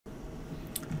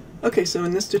Okay, so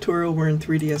in this tutorial we're in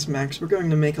 3ds Max. We're going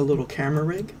to make a little camera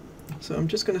rig. So I'm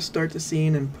just going to start the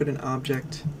scene and put an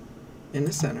object in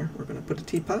the center. We're going to put a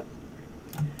teapot.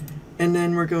 And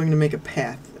then we're going to make a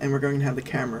path, and we're going to have the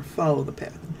camera follow the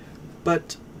path.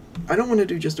 But I don't want to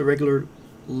do just a regular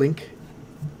link.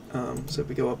 So if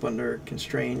we go up under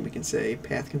constraint, we can say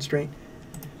path constraint,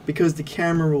 because the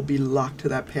camera will be locked to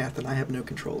that path and I have no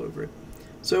control over it.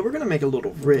 So we're going to make a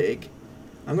little rig.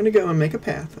 I'm going to go and make a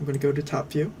path. I'm going to go to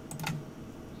top view,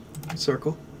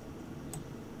 circle,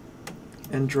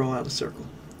 and draw out a circle.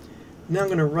 Now I'm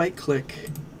going to right click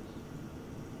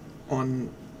on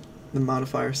the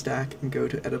modifier stack and go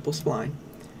to editable spline,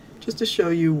 just to show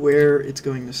you where it's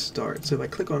going to start. So if I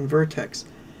click on vertex,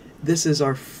 this is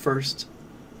our first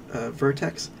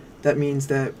vertex. That means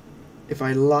that if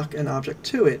I lock an object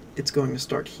to it, it's going to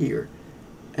start here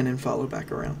and then follow back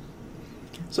around.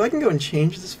 So I can go and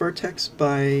change this vertex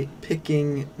by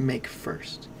picking make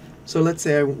first. So let's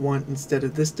say I want, instead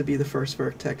of this to be the first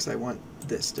vertex, I want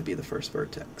this to be the first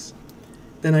vertex.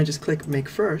 Then I just click make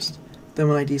first. Then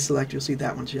when I deselect, you'll see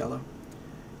that one's yellow.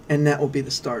 And that will be the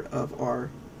start of our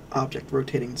object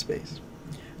rotating in space.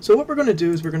 So what we're going to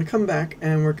do is we're going to come back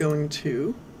and we're going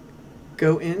to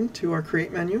go into our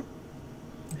create menu,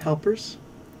 helpers,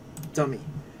 dummy.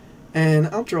 And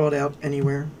I'll draw it out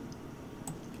anywhere.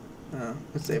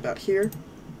 Let's say about here.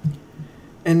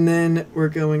 And then we're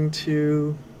going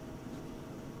to,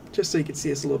 just so you can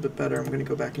see us a little bit better, I'm going to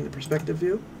go back into perspective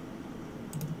view.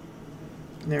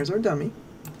 And there's our dummy.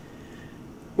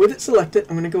 With it selected,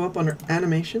 I'm going to go up under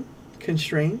animation,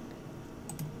 constraint,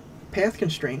 path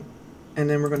constraint, and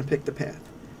then we're going to pick the path.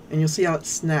 And you'll see how it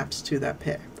snaps to that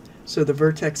path. So the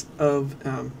vertex of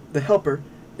the helper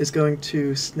is going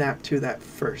to snap to that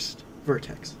first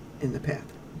vertex in the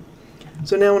path.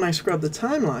 So now when I scrub the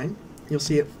timeline, you'll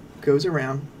see it goes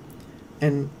around,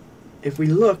 and if we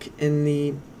look in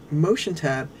the motion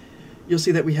tab, you'll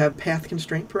see that we have path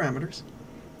constraint parameters,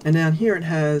 and down here it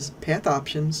has path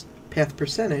options, path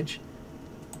percentage,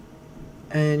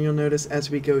 and you'll notice as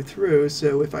we go through,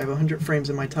 so if I have 100 frames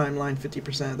in my timeline,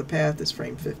 50% of the path is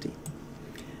frame 50.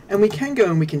 And we can go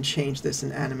and we can change this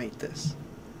and animate this.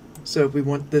 So if we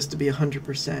want this to be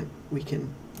 100%, we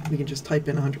can just type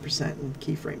in 100% and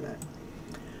keyframe that.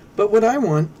 But what I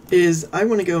want is I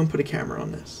want to go and put a camera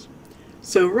on this.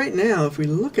 So right now, if we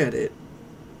look at it,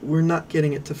 we're not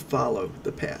getting it to follow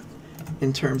the path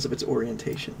in terms of its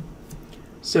orientation.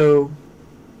 So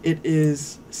it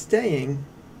is staying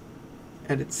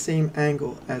at its same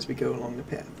angle as we go along the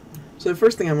path. So the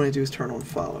first thing I'm going to do is turn on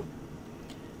follow.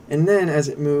 And then as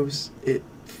it moves, it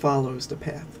follows the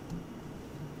path.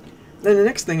 Then the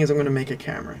next thing is I'm going to make a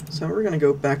camera. So we're going to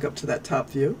go back up to that top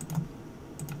view,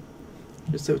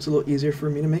 just so it's a little easier for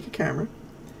me to make a camera.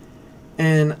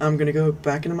 And I'm going to go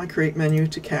back into my create menu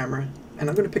to camera, and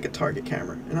I'm going to pick a target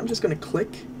camera. And I'm just going to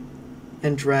click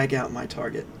and drag out my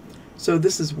target. So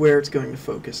this is where it's going to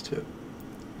focus to.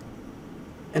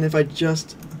 And if I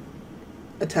just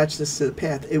attach this to the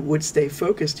path, it would stay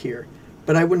focused here,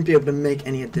 but I wouldn't be able to make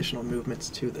any additional movements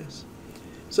to this.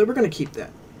 So we're going to keep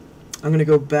that. I'm going to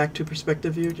go back to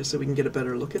perspective view just so we can get a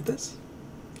better look at this.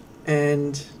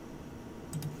 And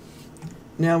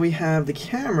now we have the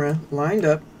camera lined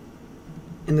up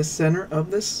in the center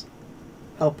of this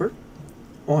helper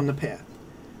on the path.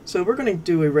 So we're going to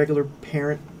do a regular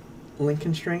parent link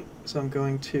constraint. So I'm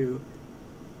going to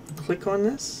click on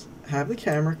this, have the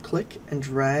camera, click and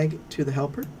drag to the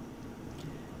helper.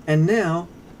 And now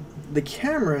the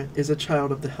camera is a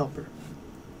child of the helper.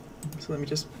 So let me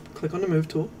just click on the move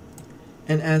tool.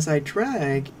 And as I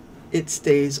drag, it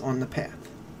stays on the path.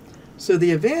 So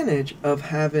the advantage of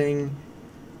having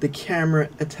the camera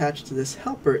attached to this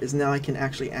helper is now I can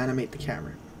actually animate the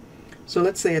camera. So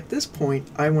let's say at this point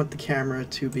I want the camera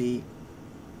to be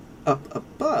up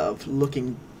above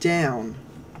looking down.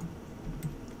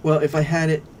 Well, if I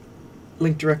had it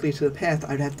linked directly to the path,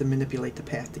 I'd have to manipulate the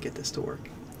path to get this to work.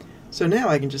 So now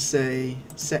I can just say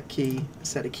set key,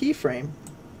 set a keyframe,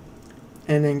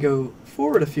 and then go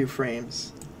forward a few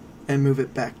frames and move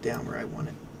it back down where I want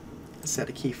it. Set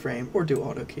a keyframe or do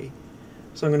auto key.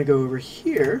 So I'm going to go over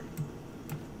here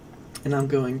and I'm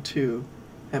going to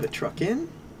have it truck in,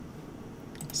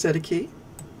 set a key,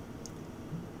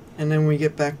 and then when we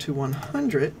get back to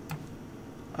 100,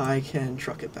 I can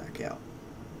truck it back out.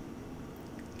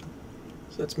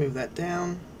 So let's move that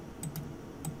down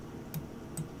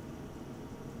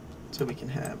so we can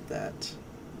have that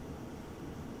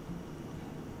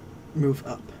move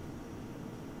up.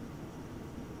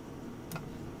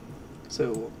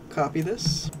 So we'll copy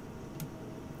this.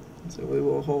 So we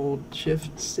will hold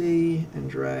Shift C and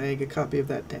drag a copy of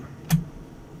that down.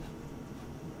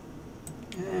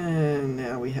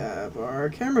 have our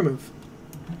camera move.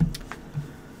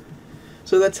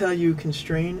 So that's how you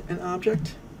constrain an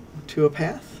object to a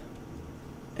path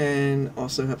and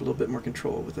also have a little bit more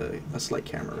control with a slight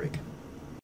camera rig.